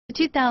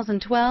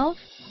2012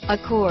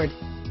 Accord.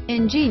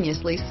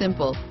 Ingeniously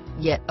simple,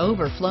 yet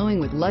overflowing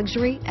with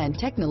luxury and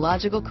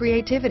technological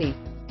creativity.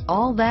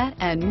 All that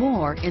and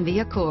more in the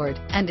Accord,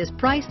 and is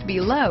priced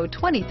below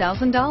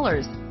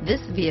 $20,000.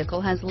 This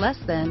vehicle has less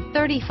than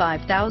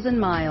 35,000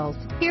 miles.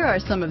 Here are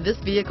some of this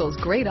vehicle's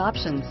great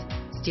options: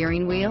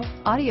 steering wheel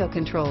audio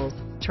controls,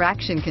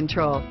 traction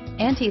control,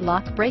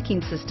 anti-lock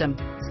braking system,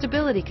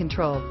 stability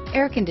control,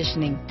 air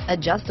conditioning,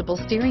 adjustable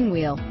steering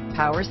wheel,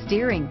 power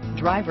steering,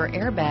 driver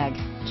airbag,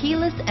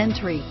 keyless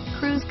entry,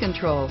 cruise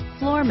control,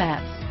 floor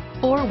mats,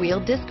 four-wheel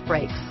disc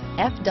brakes,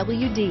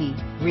 FWD,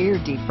 rear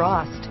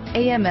defrost,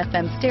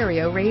 AM/FM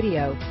stereo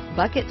radio,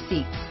 bucket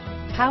seats,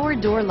 power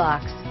door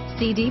locks,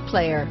 CD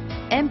player,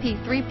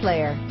 MP3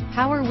 player,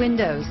 power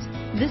windows.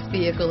 This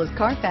vehicle is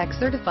Carfax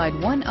certified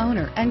one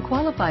owner and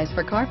qualifies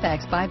for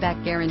Carfax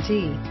buyback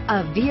guarantee.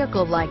 A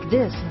vehicle like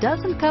this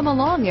doesn't come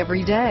along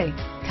every day.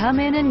 Come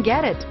in and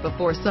get it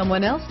before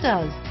someone else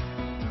does.